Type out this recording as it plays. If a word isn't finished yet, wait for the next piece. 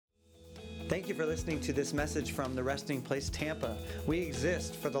Thank you for listening to this message from the Resting Place Tampa. We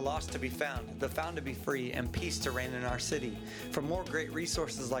exist for the lost to be found, the found to be free, and peace to reign in our city. For more great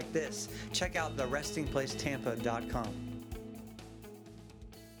resources like this, check out therestingplacetampa.com.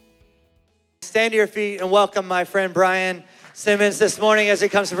 Stand to your feet and welcome my friend Brian Simmons this morning as he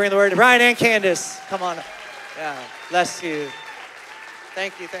comes to bring the word to Brian and Candace. Come on. Yeah, bless you.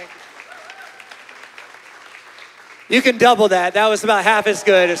 Thank you, thank you. You can double that. That was about half as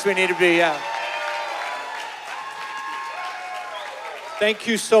good as we need to be, yeah. Thank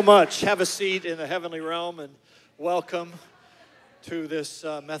you so much. Have a seat in the heavenly realm and welcome to this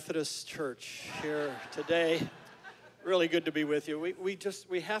Methodist church here today. Really good to be with you.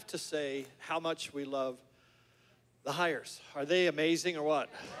 We have to say how much we love the hires. Are they amazing or what?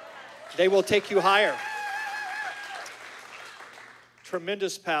 They will take you higher.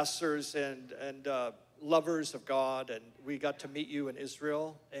 Tremendous pastors and lovers of God, and we got to meet you in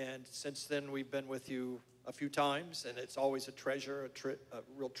Israel, and since then we've been with you a few times, and it's always a treasure, a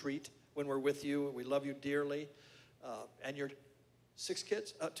real treat when we're with you. We love you dearly. And your 6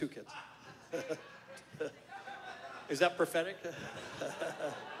 kids? 2 kids. Is that prophetic?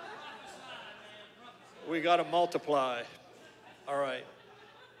 We got to multiply. All right.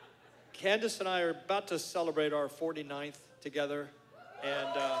 Candace and I are about to celebrate our 49th together, and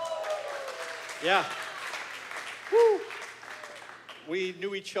yeah. Woo. We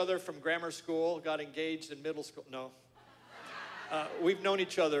knew each other from grammar school, got engaged in middle school. No. We've known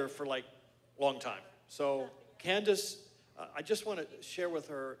each other for like a long time. So Candace, I just want to share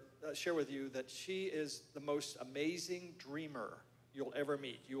with you that she is the most amazing dreamer you'll ever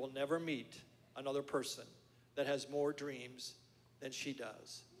meet. You will never meet another person that has more dreams than she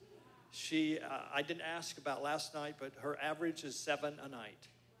does. I didn't ask about last night, but her average is 7 a night.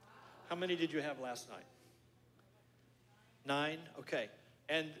 How many did you have last night? 9? Okay.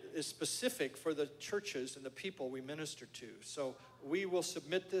 And is specific for the churches and the people we minister to. So we will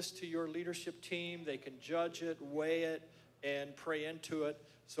submit this to your leadership team. They can judge it, weigh it, and pray into it.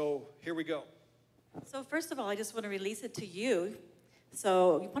 So here we go. So first of all, I just want to release it to you.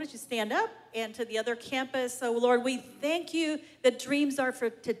 So why don't you stand up, and to the other campus. So Lord, we thank you that dreams are for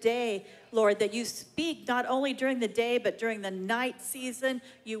today, Lord, that you speak not only during the day, but during the night season.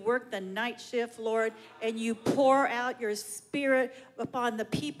 You work the night shift, Lord, and you pour out your spirit upon the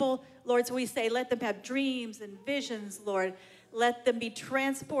people, Lord. So we say, let them have dreams and visions, Lord. Let them be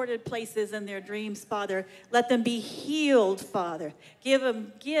transported places in their dreams, Father. Let them be healed, Father. Give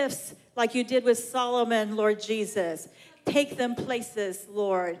them gifts like you did with Solomon, Lord Jesus. Take them places,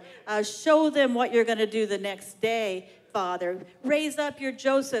 Lord. Show them what you're going to do the next day, Father. Raise up your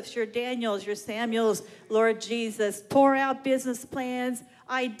Josephs, your Daniels, your Samuels, Lord Jesus. Pour out business plans,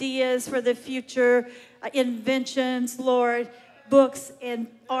 ideas for the future, inventions, Lord, books and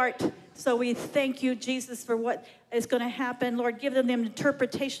art. So we thank you, Jesus, for what is going to happen. Lord, give them the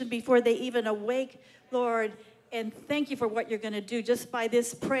interpretation before they even awake, Lord. And thank you for what you're going to do just by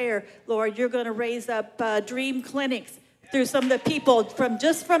this prayer, Lord. You're going to raise up dream clinics through some of the people from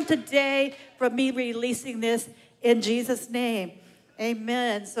today, from me releasing this in Jesus' name.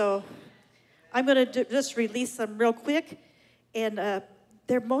 Amen. So I'm going to just release some real quick. And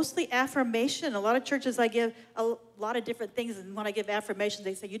they're mostly affirmation. A lot of churches, I give a lot of different things. And when I give affirmation,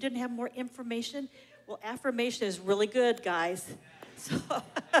 they say, you didn't have more information? Well, affirmation is really good, guys. So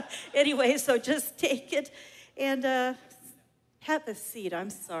anyway, so just take it and have a seat. I'm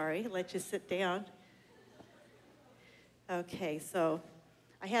sorry. Let you sit down. Okay, so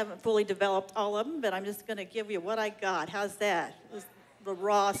I haven't fully developed all of them, but I'm just going to give you what I got. How's that? The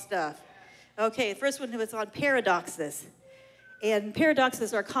raw stuff. Okay, the first one was on paradoxes. And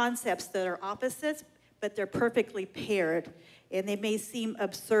paradoxes are concepts that are opposites, but they're perfectly paired. And they may seem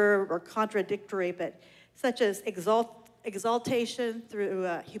absurd or contradictory, but such as exaltation through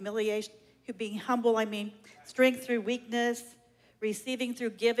humiliation, being humble, strength through weakness, receiving through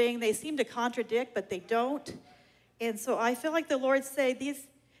giving. They seem to contradict, but they don't. And so I feel like the Lord said,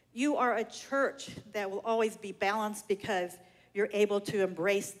 you are a church that will always be balanced because you're able to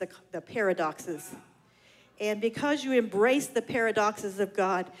embrace the paradoxes. And because you embrace the paradoxes of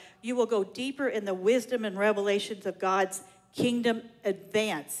God, you will go deeper in the wisdom and revelations of God's kingdom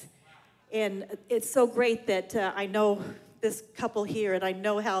advance. And it's so great that I know this couple here, and I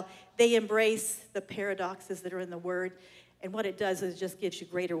know how they embrace the paradoxes that are in the Word. And what it does is just gives you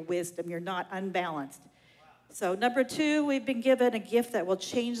greater wisdom. You're not unbalanced. So number 2, we've been given a gift that will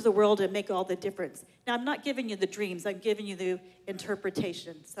change the world and make all the difference. Now, I'm not giving you the dreams. I'm giving you the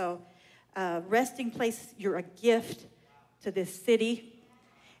interpretation. So resting place, you're a gift to this city.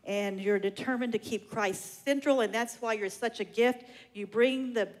 and you're determined to keep Christ central, and that's why you're such a gift. You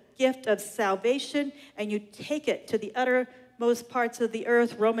bring the gift of salvation, and you take it to the uttermost parts of the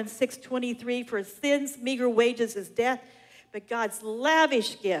earth. Romans 6:23, for sin's meager wages is death, but God's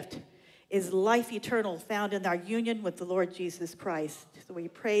lavish gift is life eternal, found in our union with the Lord Jesus Christ. So we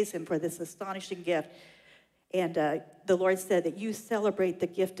praise him for this astonishing gift. And the Lord said that you celebrate the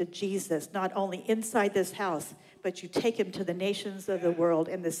gift of Jesus, not only inside this house, but you take him to the nations of the world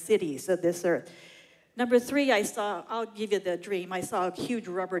and the cities of this earth. Number 3, I'll give you the dream. I saw a huge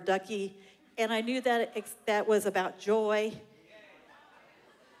rubber ducky, and I knew that that was about joy.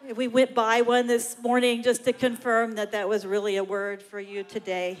 We went by one this morning just to confirm that that was really a word for you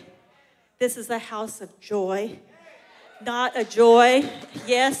today. This is a house of joy. Not a joy,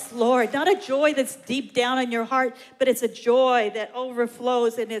 yes, Lord, not a joy that's deep down in your heart, but it's a joy that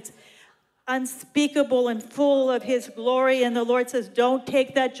overflows, and it's unspeakable and full of his glory. And the Lord says, don't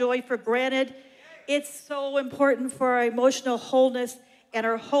take that joy for granted. It's so important for our emotional wholeness and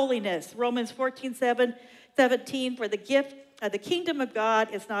our holiness. Romans 14:17, for the gift of the kingdom of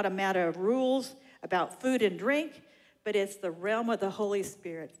God is not a matter of rules about food and drink, but it's the realm of the Holy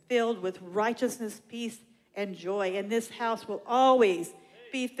Spirit, filled with righteousness, peace, and joy. And this house will always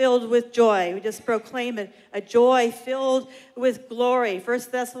be filled with joy. We just proclaim it, a joy filled with glory.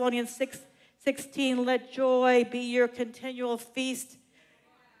 1 Thessalonians 6:16, let joy be your continual feast.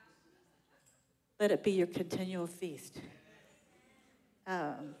 Let it be your continual feast.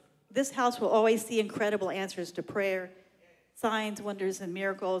 This house will always see incredible answers to prayer, signs, wonders, and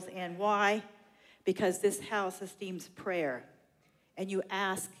miracles. And why? Because this house esteems prayer. And you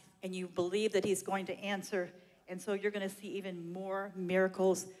ask and you believe that he's going to answer. And so you're going to see even more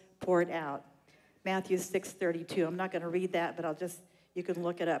miracles poured out. Matthew 6:32. I'm not going to read that, but you can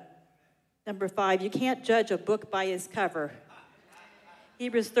look it up. Number 5, you can't judge a book by its cover.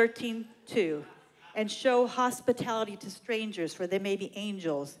 Hebrews 13:2. And show hospitality to strangers, for they may be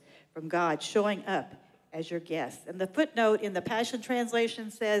angels from God showing up as your guests. And the footnote in the Passion Translation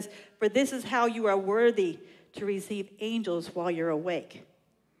says, for this is how you are worthy to receive angels while you're awake.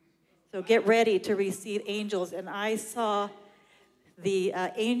 So get ready to receive angels. And I saw the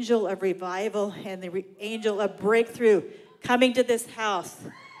angel of revival and the angel of breakthrough coming to this house.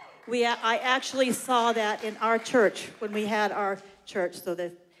 I actually saw that in our church when we had our church. So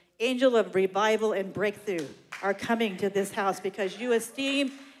the angel of revival and breakthrough are coming to this house because you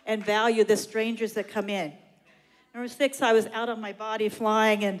esteem and value the strangers that come in. Number 6, I was out on my body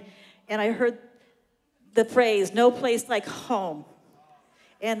flying, and I heard the phrase, no place like home.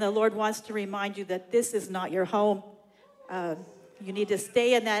 And the Lord wants to remind you that this is not your home. You need to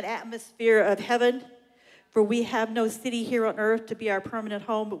stay in that atmosphere of heaven, for we have no city here on earth to be our permanent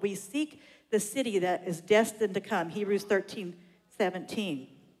home, but we seek the city that is destined to come. Hebrews 13:17.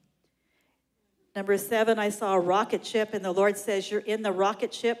 Number 7, I saw a rocket ship, and the Lord says you're in the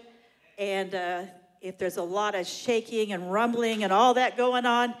rocket ship, and if there's a lot of shaking and rumbling and all that going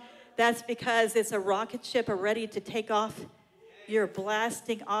on, that's because it's a rocket ship ready to take off. You're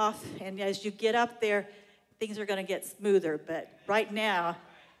blasting off, and as you get up there, things are going to get smoother. But right now,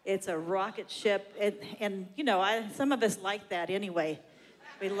 it's a rocket ship, and you know, some of us like that anyway.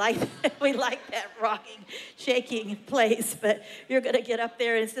 We like that rocking, shaking place, but you're going to get up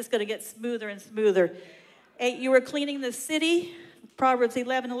there, and it's just going to get smoother and smoother. 8, you were cleaning the city. Proverbs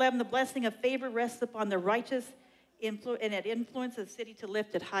 11:11, the blessing of favor rests upon the righteous, and it influences the city to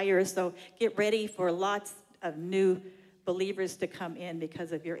lift it higher. So get ready for lots of new believers to come in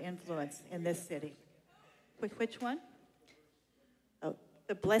because of your influence in this city. Which one? Oh,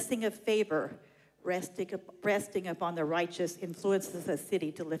 the blessing of favor resting upon the righteous influences the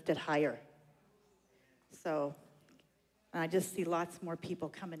city to lift it higher. So I just see lots more people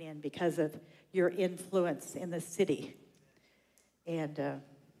coming in because of your influence in the city. And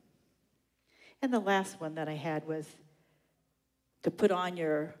the last one that I had was to put on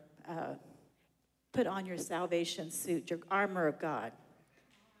your salvation suit, your armor of God,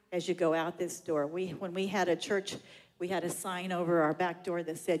 as you go out this door. When we had a church, we had a sign over our back door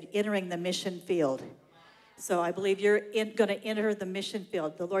that said, entering the mission field. So I believe you're going to enter the mission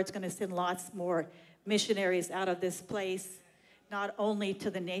field. The Lord's going to send lots more missionaries out of this place, not only to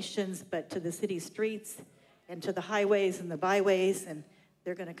the nations, but to the city streets and to the highways and the byways, and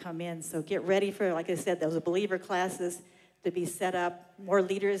they're going to come in. So get ready for, like I said, those believer classes to be set up, more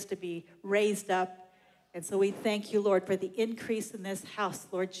leaders to be raised up. And so we thank you, Lord, for the increase in this house,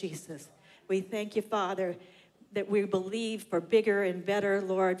 Lord Jesus. We thank you, Father. that we believe for bigger and better,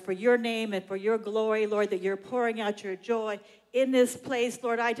 Lord, for your name and for your glory, Lord, that you're pouring out your joy in this place.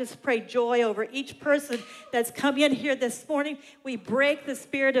 Lord, I just pray joy over each person that's come in here this morning. We break the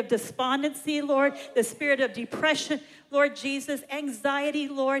spirit of despondency, Lord, the spirit of depression, Lord Jesus, anxiety,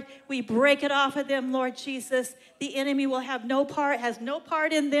 Lord. We break it off of them, Lord Jesus. The enemy will have has no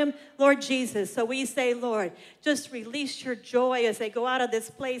part in them, Lord Jesus. So we say, Lord, just release your joy as they go out of this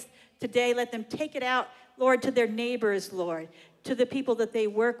place today. Let them take it out, Lord, to their neighbors, Lord, to the people that they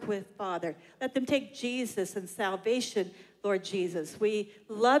work with, Father. Let them take Jesus and salvation, Lord Jesus. We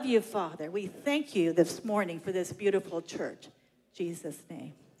love you, Father. We thank you this morning for this beautiful church. In Jesus'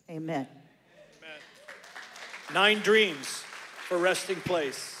 name, amen. Amen. 9 dreams for Resting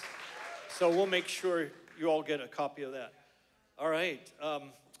Place. So we'll make sure you all get a copy of that. All right.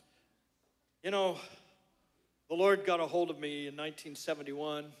 The Lord got a hold of me in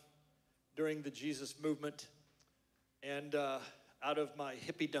 1971 during the Jesus movement, and out of my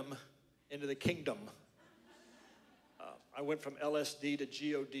hippiedom into the kingdom. I went from LSD to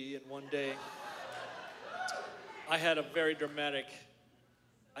GOD in one day. I had a very dramatic,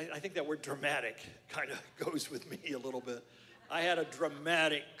 I think that word dramatic kind of goes with me a little bit. I had a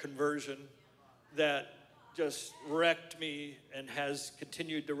dramatic conversion that just wrecked me and has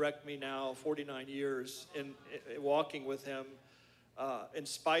continued to wreck me now 49 years in walking with him. In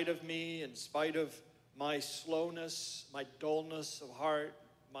spite of me, in spite of my slowness, my dullness of heart,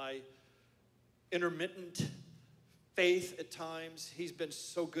 my intermittent faith at times, he's been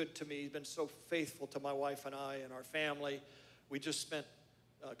so good to me. He's been so faithful to my wife and I and our family. We just spent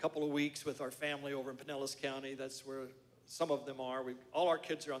a couple of weeks with our family over in Pinellas County. That's where some of them are. All our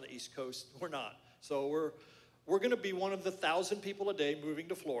kids are on the East Coast. We're not. So we're going to be one of the 1,000 people a day moving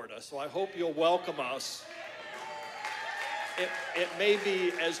to Florida. So I hope you'll welcome us. It may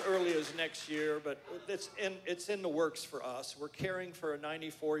be as early as next year, but it's in the works for us. We're caring for a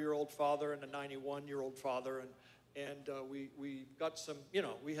 94-year-old father and a 91-year-old father, and we got some,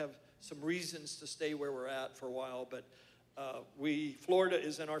 we have some reasons to stay where we're at for a while, but Florida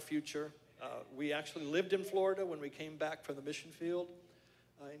is in our future. We actually lived in Florida when we came back from the mission field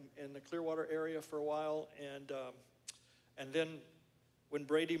in the Clearwater area for a while, and then when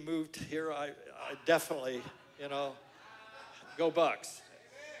Brady moved here, I definitely, go Bucks.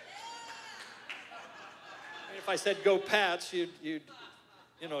 And if I said go Pats, you'd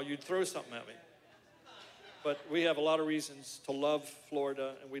throw something at me. But we have a lot of reasons to love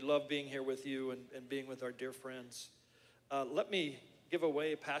Florida, and we love being here with you and being with our dear friends. Let me give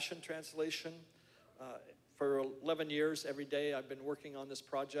away a Passion Translation. For 11 years, every day, I've been working on this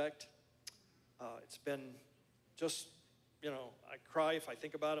project. It's been just, I cry if I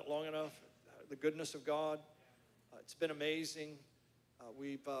think about it long enough. The goodness of God. It's been amazing.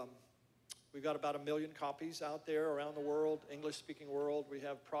 We've got about 1 million copies out there around the world, English-speaking world. We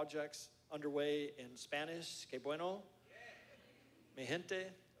have projects underway in Spanish. Que bueno, mi gente.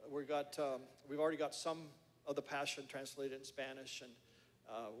 We've already got some of the Passion translated in Spanish, and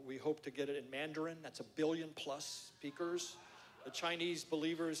we hope to get it in Mandarin. That's 1 billion plus speakers. The Chinese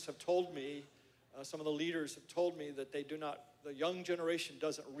believers have told me, some of the leaders have told me that the young generation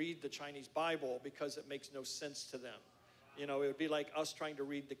doesn't read the Chinese Bible because it makes no sense to them. It would be like us trying to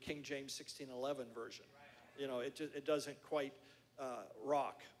read the King James 1611 version. It doesn't quite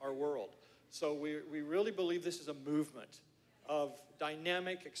rock our world. So we really believe this is a movement of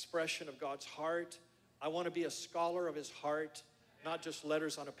dynamic expression of God's heart. I want to be a scholar of his heart, not just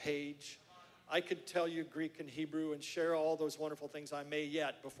letters on a page. I could tell you Greek and Hebrew and share all those wonderful things I may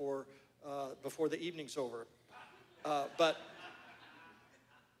yet before the evening's over. But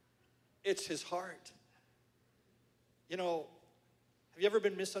it's his heart. Have you ever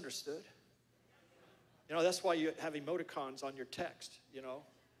been misunderstood? That's why you have emoticons on your text,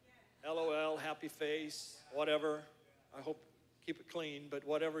 LOL, happy face, whatever. I hope keep it clean, but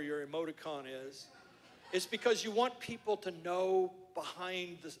whatever your emoticon is. It's because you want people to know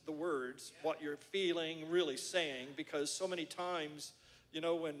behind the words what you're feeling, really saying, because so many times,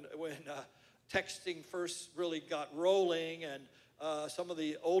 when texting first really got rolling and some of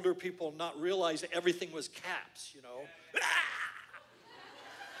the older people not realizing everything was caps,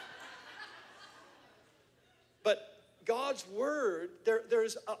 But God's word,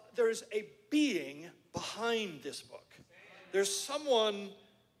 there's a being behind this book. There's someone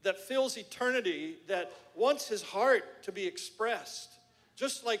that fills eternity that wants his heart to be expressed.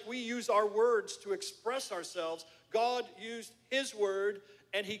 Just like we use our words to express ourselves, God used his word,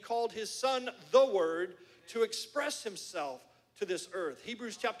 and he called his son the Word to express himself to this earth.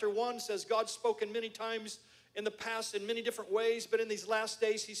 Hebrews chapter 1 says God spoke in many times in the past in many different ways, but in these last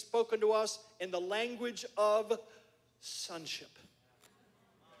days, he's spoken to us in the language of sonship.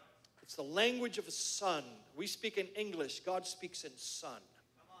 It's the language of a son. We speak in English. God speaks in son.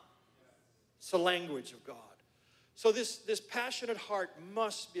 It's the language of God. So this passionate heart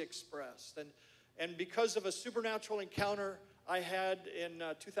must be expressed. And because of a supernatural encounter I had in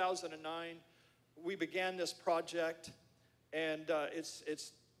 2009, we began this project, and it's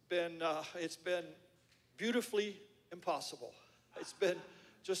been beautifully impossible. It's been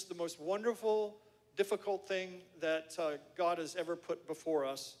just the most wonderful, difficult thing that God has ever put before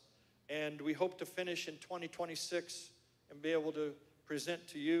us. And we hope to finish in 2026 and be able to present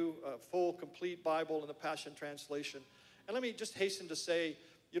to you a full, complete Bible in the Passion Translation. And let me just hasten to say,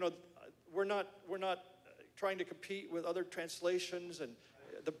 we're not trying to compete with other translations. And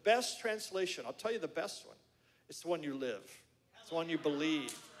the best translation, I'll tell you the best one, it's the one you live. It's the one you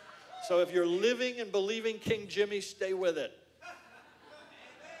believe. So if you're living and believing King Jimmy, stay with it.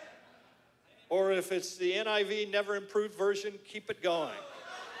 Or if it's the NIV, never improved version, keep it going.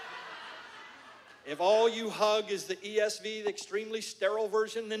 If all you hug is the ESV, the extremely sterile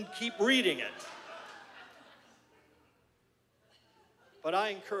version, then keep reading it. But I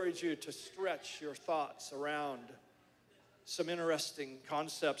encourage you to stretch your thoughts around some interesting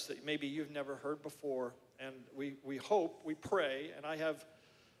concepts that maybe you've never heard before. And we hope, we pray, and I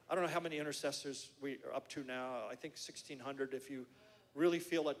don't know how many intercessors we are up to now. I think 1,600. If you really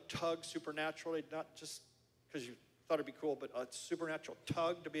feel a tug supernaturally, not just because you thought it'd be cool, but a supernatural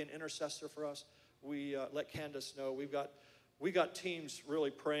tug to be an intercessor for us, we let Candace know. We got teams really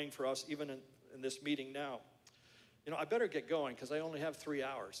praying for us, even in this meeting now. I better get going because I only have 3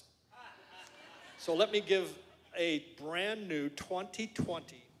 hours. So let me give a brand new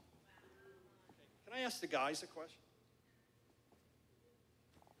 2020. Can I ask the guys a question?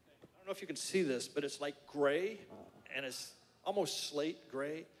 I don't know if you can see this, but it's like gray, and it's almost slate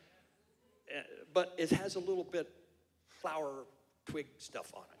gray, but it has a little bit flower twig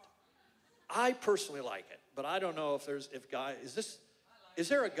stuff on it. I personally like it, but I don't know if is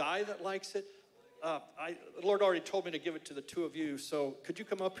there a guy that likes it? The Lord already told me to give it to the two of you, so could you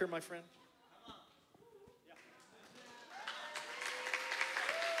come up here, my friend? Yeah.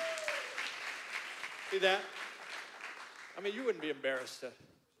 See that? I mean, you wouldn't be embarrassed to.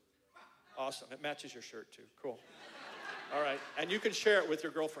 Awesome. It matches your shirt, too. Cool. All right. And you can share it with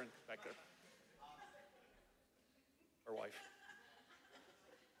your girlfriend back there. Or wife.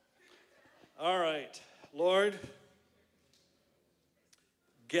 All right. Lord,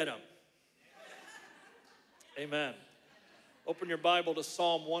 get them. Amen. Open your Bible to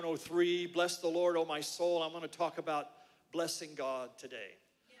Psalm 103. Bless the Lord, O my soul. I'm going to talk about blessing God today.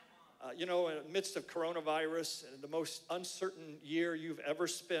 In the midst of coronavirus and the most uncertain year you've ever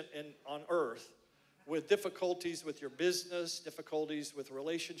spent on earth, with difficulties with your business, difficulties with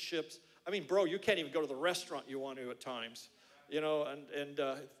relationships. I mean, bro, you can't even go to the restaurant you want to at times.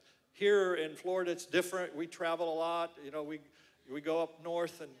 Here in Florida, it's different. We travel a lot. We go up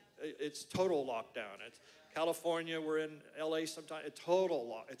north, and it's total lockdown. It's California, we're in LA sometimes. It's total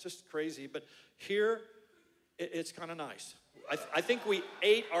lock. It's just crazy. But here, it's kind of nice. I think we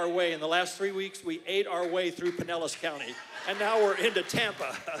ate our way, in the last 3 weeks, we ate our way through Pinellas County, and now we're into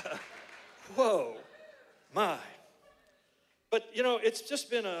Tampa. Whoa, my. But, it's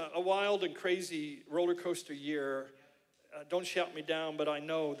just been a wild and crazy roller coaster year. Don't shout me down, but I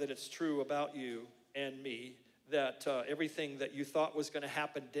know that it's true about you and me, that everything that you thought was going to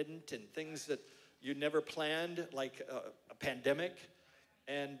happen didn't, and things that you never planned, like a pandemic.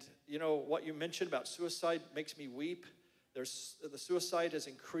 And, what you mentioned about suicide makes me weep. The suicide has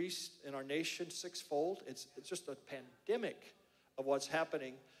increased in our nation sixfold. It's just a pandemic of what's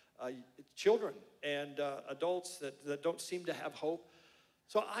happening. Children and adults that don't seem to have hope.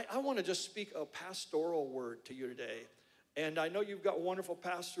 So I want to just speak a pastoral word to you today. And I know you've got wonderful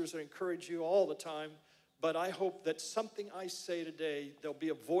pastors that encourage you all the time, but I hope that something I say today, there'll be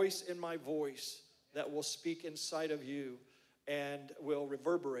a voice in my voice that will speak inside of you and will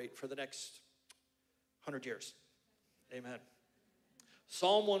reverberate for the next 100 years. Amen.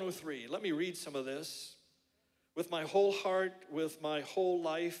 Psalm 103. Let me read some of this. With my whole heart, with my whole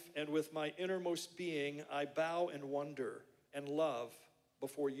life, and with my innermost being, I bow in wonder and love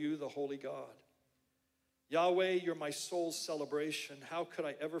before you, the holy God. Yahweh, you're my soul's celebration. How could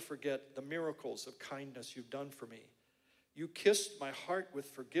I ever forget the miracles of kindness you've done for me? You kissed my heart with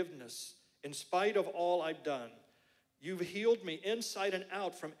forgiveness in spite of all I've done. You've healed me inside and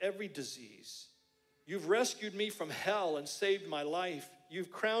out from every disease. You've rescued me from hell and saved my life.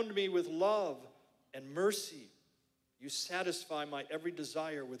 You've crowned me with love and mercy. You satisfy my every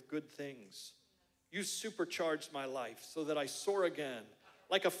desire with good things. You supercharged my life so that I soar again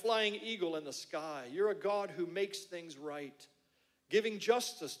like a flying eagle in the sky. You're a God who makes things right, giving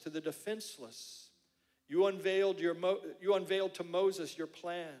justice to the defenseless. You unveiled to Moses your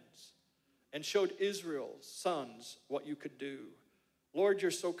plans and showed Israel's sons what you could do. Lord,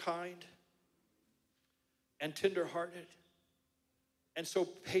 you're so kind and tenderhearted and so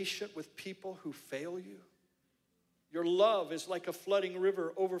patient with people who fail you. Your love is like a flooding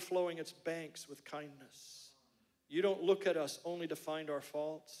river overflowing its banks with kindness. You don't look at us only to find our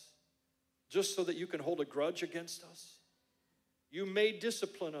faults, just so that you can hold a grudge against us. You may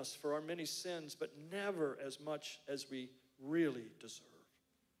discipline us for our many sins, but never as much as we really deserve.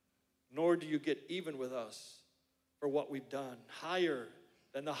 Nor do you get even with us for what we've done, higher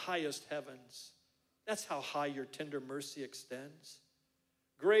than the highest heavens. That's how high your tender mercy extends.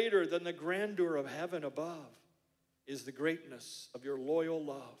 Greater than the grandeur of heaven above is the greatness of your loyal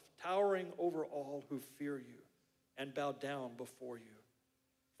love, towering over all who fear you and bow down before you.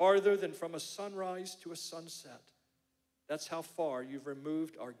 Farther than from a sunrise to a sunset, that's how far you've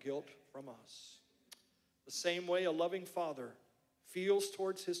removed our guilt from us. The same way a loving father feels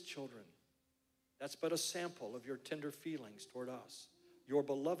towards his children, that's but a sample of your tender feelings toward us, your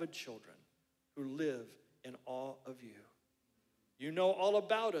beloved children who live in awe of you. You know all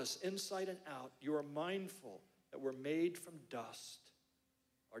about us inside and out. You are mindful that we're made from dust.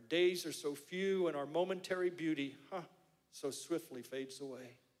 Our days are so few and our momentary beauty, so swiftly fades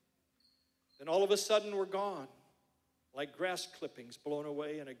away. Then all of a sudden we're gone, like grass clippings blown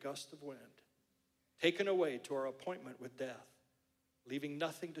away in a gust of wind, taken away to our appointment with death, leaving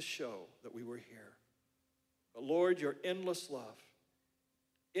nothing to show that we were here. But Lord, your endless love,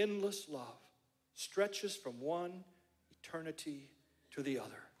 stretches from one eternity to the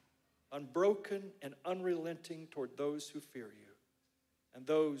other, unbroken and unrelenting toward those who fear you and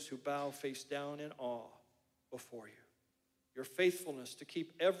those who bow face down in awe before you. Your faithfulness to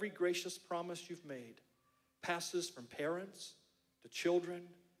keep every gracious promise you've made passes from parents to children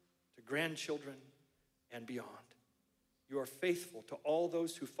to grandchildren and beyond. You are faithful to all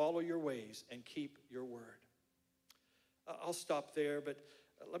those who follow your ways and keep your word. I'll stop there, but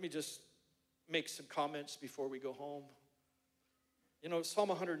let me just make some comments before we go home. You know, Psalm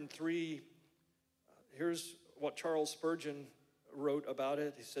 103, here's what Charles Spurgeon wrote about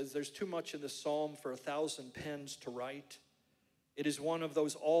it. He says, there's too much in this psalm for 1,000 pens to write. It is one of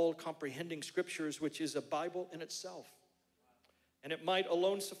those all-comprehending scriptures which is a Bible in itself. And it might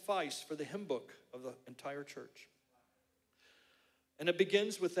alone suffice for the hymn book of the entire church. And it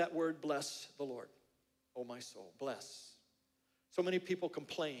begins with that word, bless the Lord, oh my soul, bless. So many people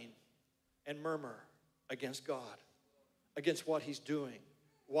complain and murmur against God, against what he's doing.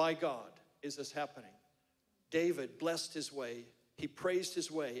 Why, God, is this happening? David blessed his way. He praised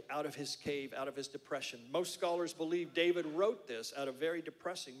his way out of his cave, out of his depression. Most scholars believe David wrote this at a very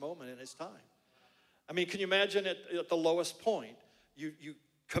depressing moment in his time. I mean, can you imagine at the lowest point, you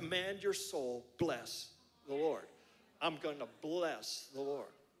command your soul, bless the Lord. I'm going to bless the Lord.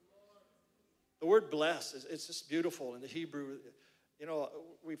 The word bless, it's just beautiful in the Hebrew. You know,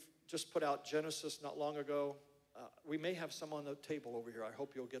 we've just put out Genesis not long ago. We may have some on the table over here. I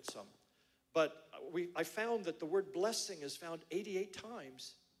hope you'll get some. But I found that the word blessing is found 88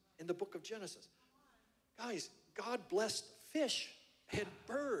 times in the book of Genesis. Guys, God blessed fish and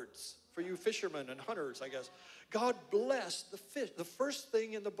birds for you fishermen and hunters, I guess. God blessed the fish. The first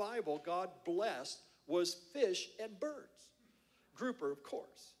thing in the Bible God blessed was fish and birds. Grouper, of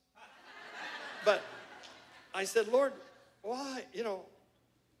course. But I said, Lord, why,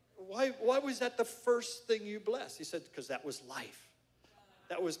 why was that the first thing you blessed? He said, because that was life.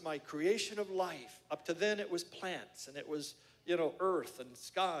 That was my creation of life. Up to then, it was plants, and it was, earth and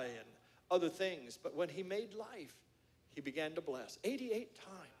sky and other things. But when he made life, he began to bless. 88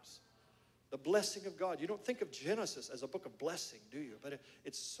 times. The blessing of God. You don't think of Genesis as a book of blessing, do you? But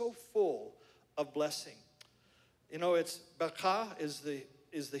it's so full of blessing. It's barakah is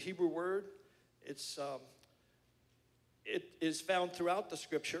the Hebrew word. It is found throughout the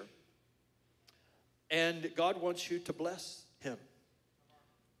scripture. And God wants you to bless him.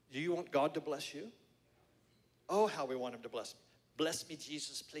 Do you want God to bless you? Oh, how we want him to bless me. Bless me,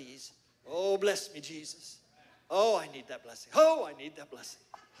 Jesus, please. Oh, bless me, Jesus. Oh, I need that blessing. Oh, I need that blessing.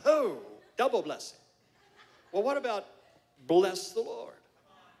 Oh, double blessing. Well, what about bless the Lord?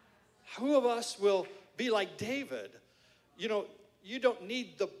 Who of us will be like David? You don't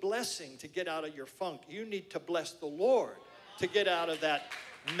need the blessing to get out of your funk. You need to bless the Lord to get out of that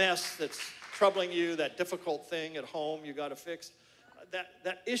mess that's troubling you, that difficult thing at home you got to fix.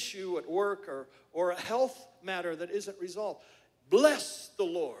 That issue at work or a health matter that isn't resolved. Bless the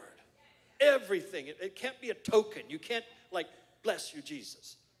Lord everything. It can't be a token. You can't like, bless you,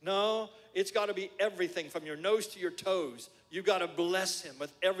 Jesus. No, it's got to be everything from your nose to your toes. You've got to bless him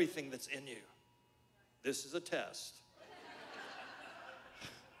with everything that's in you. This is a test.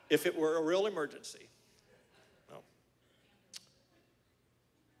 If it were a real emergency. No.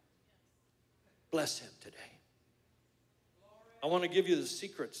 Bless him today. I want to give you the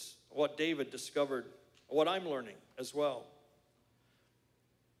secrets of what David discovered, what I'm learning as well.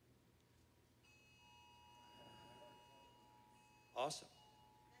 Awesome.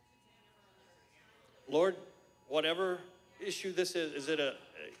 Lord, whatever issue this is it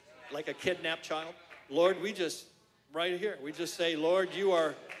like a kidnapped child? Lord, we just, right here, we just say, Lord,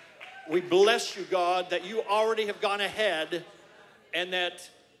 we bless you, God, that you already have gone ahead, and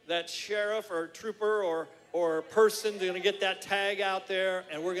that sheriff or trooper or person, they're going to get that tag out there,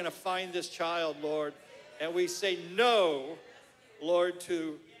 and we're going to find this child, Lord. And we say no, Lord,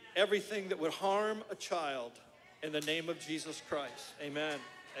 to everything that would harm a child in the name of Jesus Christ. Amen.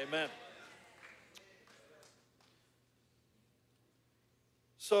 Amen.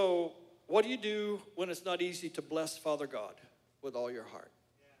 So, what do you do when it's not easy to bless Father God with all your heart?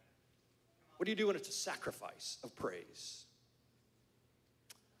 What do you do when it's a sacrifice of praise?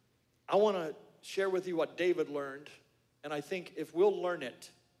 I want to share with you what David learned, and I think if we'll learn it,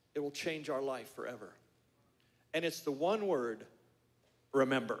 it will change our life forever. And it's the one word,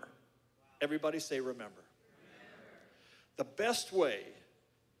 remember. Everybody say remember. The best way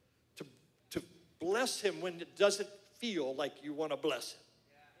to bless him when it doesn't feel like you want to bless him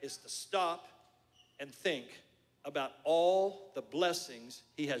is to stop and think about all the blessings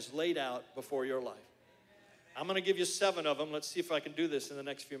he has laid out before your life. I'm going to give you 7 of them. Let's see if I can do this in the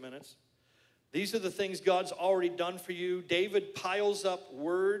next few minutes. These are the things God's already done for you. David piles up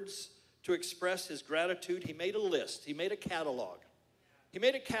words to express his gratitude. He made a list. He made a catalog. He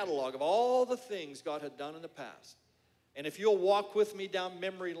made a catalog of all the things God had done in the past. And if you'll walk with me down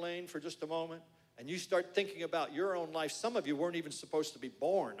memory lane for just a moment, and you start thinking about your own life, some of you weren't even supposed to be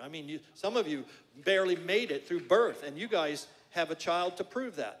born. I mean, some of you barely made it through birth, and you guys have a child to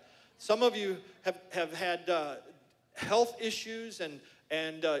prove that. Some of you have had health issues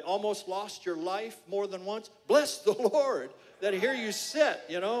and almost lost your life more than once. Bless the Lord that here you sit,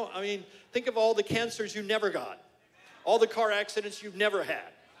 you know. I mean, think of all the cancers you never got, all the car accidents you've never had,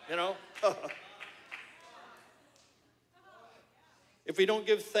 you know. If we don't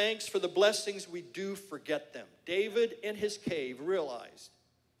give thanks for the blessings, we do forget them. David in his cave realized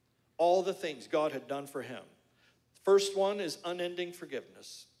all the things God had done for him. First one is unending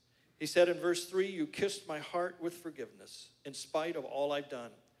forgiveness. He said in verse 3, you kissed my heart with forgiveness in spite of all I've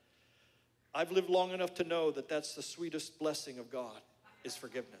done. I've lived long enough to know that that's the sweetest blessing of God, is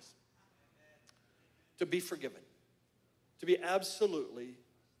forgiveness. To be forgiven. To be absolutely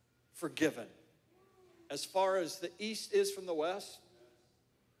forgiven. As far as the east is from the west,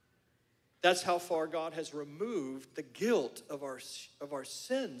 that's how far God has removed the guilt of our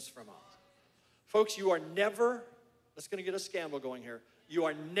sins from us. Folks, you are never, let's going to get a scandal going here. You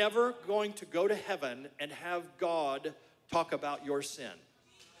are never going to go to heaven and have God talk about your sin.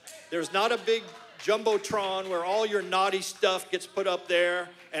 There's not a big jumbotron where all your naughty stuff gets put up there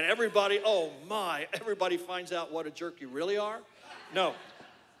and everybody, everybody finds out what a jerk you really are. No.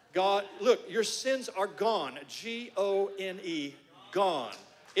 God, look, your sins are gone. G-O-N-E, gone.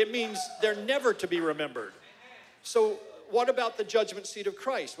 It means they're never to be remembered. So what about the judgment seat of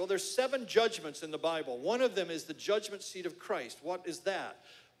Christ? Well, there's 7 judgments in the Bible. One of them is the judgment seat of Christ. What is that?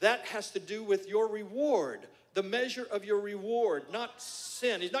 That has to do with your reward, the measure of your reward, not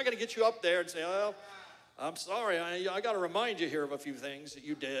sin. He's not going to get you up there and say, oh, I'm sorry, I got to remind you here of a few things that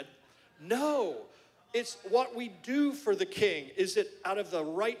you did. No. It's what we do for the King. Is it out of the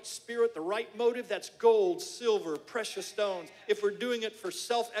right spirit, the right motive? That's gold, silver, precious stones. If we're doing it for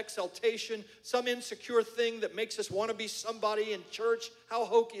self-exaltation, some insecure thing that makes us want to be somebody in church, how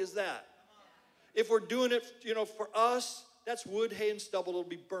hokey is that? If we're doing it, for us, that's wood, hay, and stubble. It'll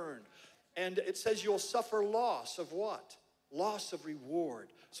be burned. And it says you'll suffer loss of what? Loss of reward.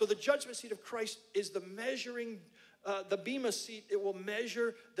 So the judgment seat of Christ is the measuring, the bema seat. It will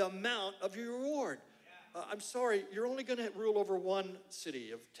measure the amount of your reward. I'm sorry, you're only going to rule over one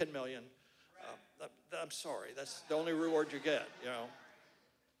city of 10 million. I'm sorry, that's the only reward you get,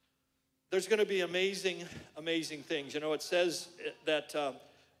 There's going to be amazing, amazing things. It says that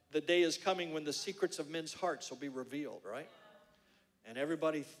the day is coming when the secrets of men's hearts will be revealed, right? And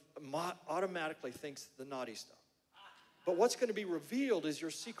everybody automatically thinks the naughty stuff. But what's going to be revealed is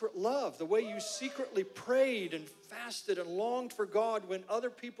your secret love, the way you secretly prayed and fasted and longed for God when other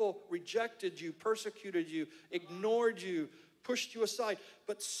people rejected you, persecuted you, ignored you, pushed you aside,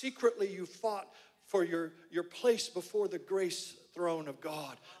 but secretly you fought for your place before the grace throne of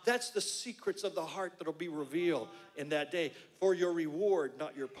God. That's the secrets of the heart that will be revealed in that day for your reward,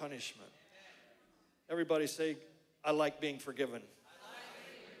 not your punishment. Everybody say, I like being forgiven.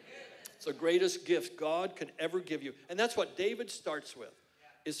 It's the greatest gift God can ever give you. And that's what David starts with,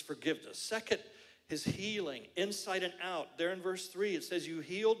 is forgiveness. Second, his healing, inside and out. There in verse 3, it says, you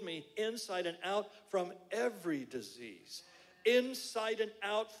healed me inside and out from every disease. Inside and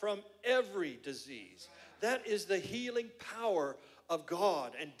out from every disease. That is the healing power of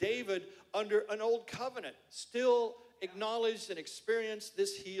God. And David, under an old covenant, still acknowledged and experienced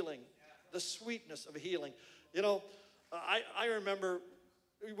this healing, the sweetness of healing. You know, I remember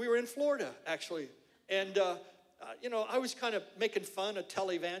we were in Florida, actually. And, you know, I was kind of making fun of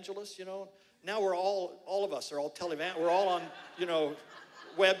televangelists, you know. Now we're all of us are all televangelists. We're all on, you know,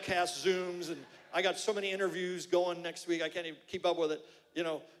 webcast Zooms, and I got so many interviews going next week, I can't even keep up with it, you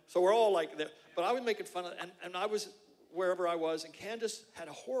know. So we're all like that. But I was making fun of it, and I was wherever I was, and Candace had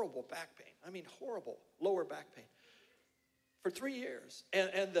a horrible back pain. I mean, horrible lower back pain for 3 years.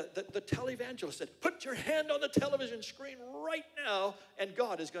 And the televangelist said, put your hand on the television screen right now, and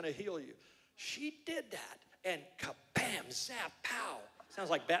God is going to heal you. She did that, and kabam, zap, pow.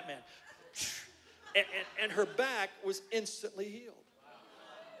 Sounds like Batman. And her back was instantly healed.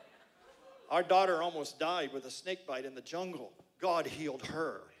 Our daughter almost died with a snake bite in the jungle. God healed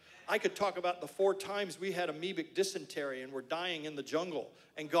her. I could talk about the 4 times we had amoebic dysentery and were dying in the jungle,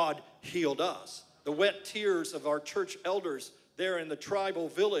 and God healed us. The wet tears of our church elders there in the tribal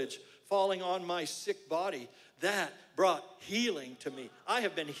village falling on my sick body, that brought healing to me. I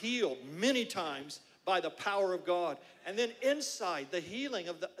have been healed many times by the power of God. And then inside, the healing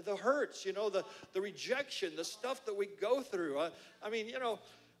of the hurts, you know, the rejection, the stuff that we go through. I mean, you know,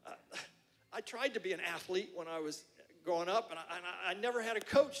 I tried to be an athlete when I was growing up, and I never had a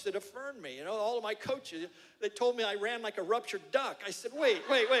coach that affirmed me. You know, all of my coaches, they told me I ran like a ruptured duck. I said, wait.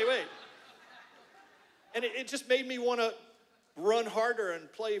 And it just made me want to run harder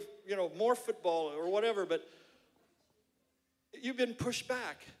and play, you know, more football or whatever. But you've been pushed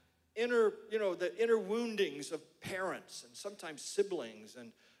back. The inner woundings of parents and sometimes siblings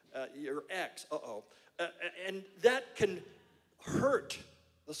and your ex, and that can hurt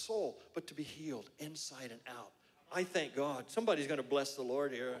the soul, but to be healed inside and out. I thank God. Somebody's going to bless the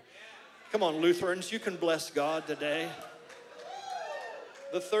Lord here. Come on, Lutherans, you can bless God today.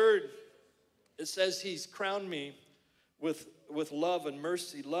 The third, it says he's crowned me with love and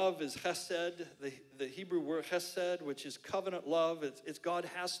mercy. Love is chesed, the Hebrew word chesed, which is covenant love. It's God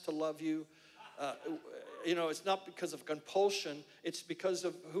has to love you. You know, it's not because of compulsion. It's because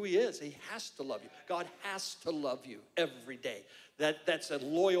of who he is. He has to love you. God has to love you every day. That's a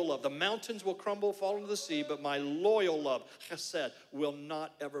loyal love. The mountains will crumble, fall into the sea, but my loyal love, chesed, will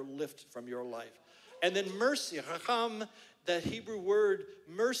not ever lift from your life. And then mercy, racham, the Hebrew word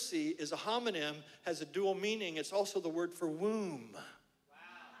mercy is a homonym, has a dual meaning. It's also the word for womb.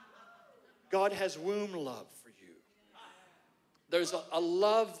 God has womb love for you. There's a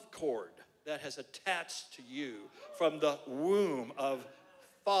love cord that has attached to you from the womb of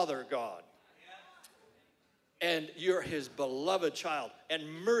Father God. And you're his beloved child, and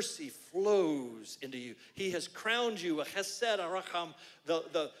mercy flows into you. He has crowned you with chesed and racham.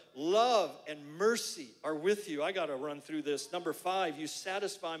 The love and mercy are with you. I got to run through this. Number 5, you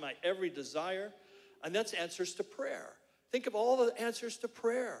satisfy my every desire, and that's answers to prayer. Think of all the answers to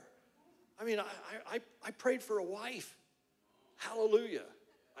prayer. I mean, I prayed for a wife. Hallelujah.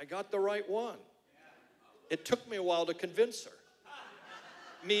 I got the right one. It took me a while to convince her.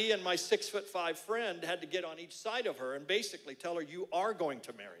 Me and my 6'5" friend had to get on each side of her and basically tell her, you are going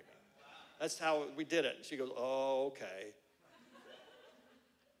to marry me. That's how we did it. She goes, oh, okay.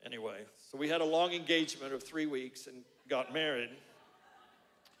 Anyway, so we had a long engagement of 3 weeks and got married.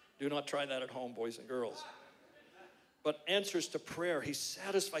 Do not try that at home, boys and girls. But answers to prayer, he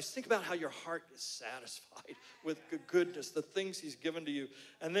satisfies. Think about how your heart is satisfied with goodness, the things he's given to you.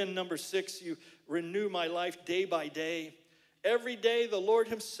 And then number 6, you renew my life day by day. Every day the Lord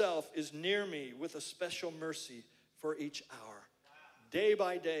himself is near me with a special mercy for each hour. Day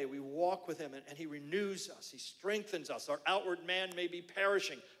by day we walk with him, and he renews us. He strengthens us. Our outward man may be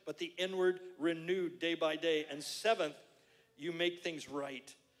perishing, but the inward renewed day by day. And 7th, you make things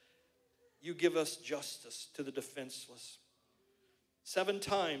right. You give us justice to the defenseless. 7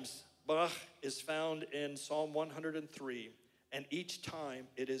 times Barach is found in Psalm 103, and each time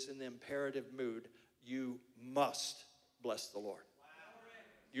it is in the imperative mood. You must bless the Lord.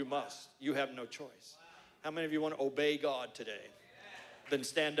 You must. You have no choice. How many of you want to obey God today? Then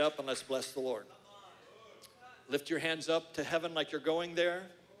stand up and let's bless the Lord. Lift your hands up to heaven like you're going there.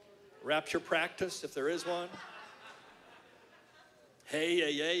 Rapture practice, if there is one. Hey,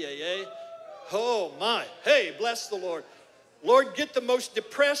 yay, yay, yay, yay. Oh, my. Hey, bless the Lord. Lord, get the most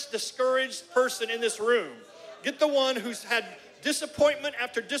depressed, discouraged person in this room. Get the one who's had disappointment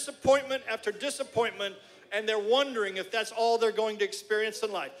after disappointment after disappointment, and they're wondering if that's all they're going to experience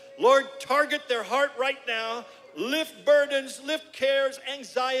in life. Lord, target their heart right now. Lift burdens, lift cares,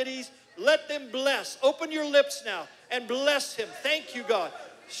 anxieties. Let them bless. Open your lips now and bless him. Thank you, God.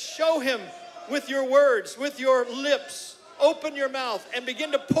 Show him with your words, with your lips. Open your mouth and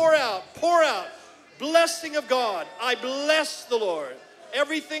begin to pour out blessing of God. I bless the Lord.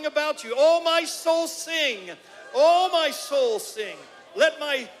 Everything about you. Oh, my soul, sing. Oh, my soul, sing. Let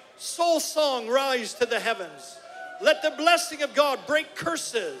my soul song rise to the heavens. Let the blessing of God break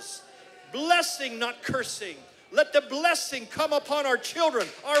curses. Blessing, not cursing. Let the blessing come upon our children,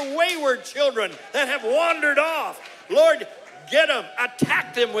 our wayward children that have wandered off. Lord, get them.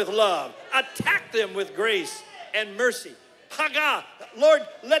 Attack them with love. Attack them with grace and mercy. Haga, Lord,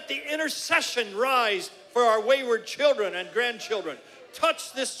 let the intercession rise for our wayward children and grandchildren.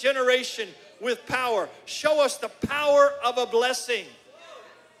 Touch this generation with power. Show us the power of a blessing.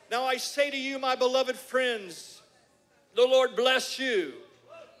 Now I say to you, my beloved friends, the Lord bless you.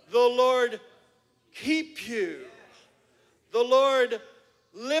 The Lord keep you. The Lord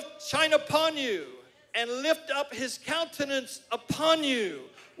shine upon you and lift up his countenance upon you.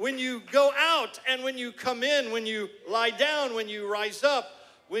 When you go out and when you come in, when you lie down, when you rise up,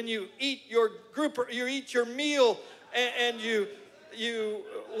 when you eat your meal and you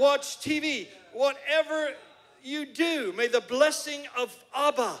watch TV, whatever you do, may the blessing of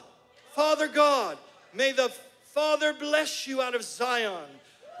Abba, Father God, may the Father bless you out of Zion.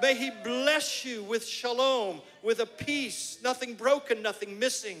 May he bless you with shalom, with a peace, nothing broken, nothing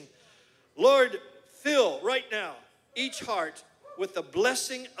missing. Lord, fill right now each heart with the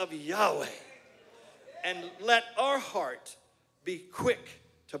blessing of Yahweh. And let our heart be quick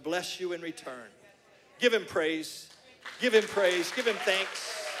to bless you in return. Give him praise. Give him praise. Give him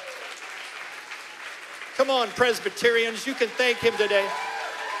thanks. Come on, Presbyterians, you can thank him today.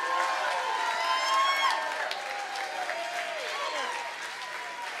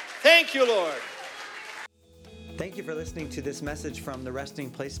 Thank you, Lord. Thank you for listening to this message from the Resting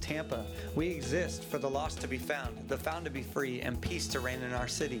Place Tampa. We exist for the lost to be found, the found to be free, and peace to reign in our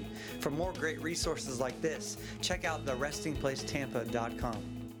city. For more great resources like this, check out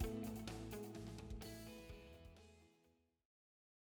therestingplacetampa.com.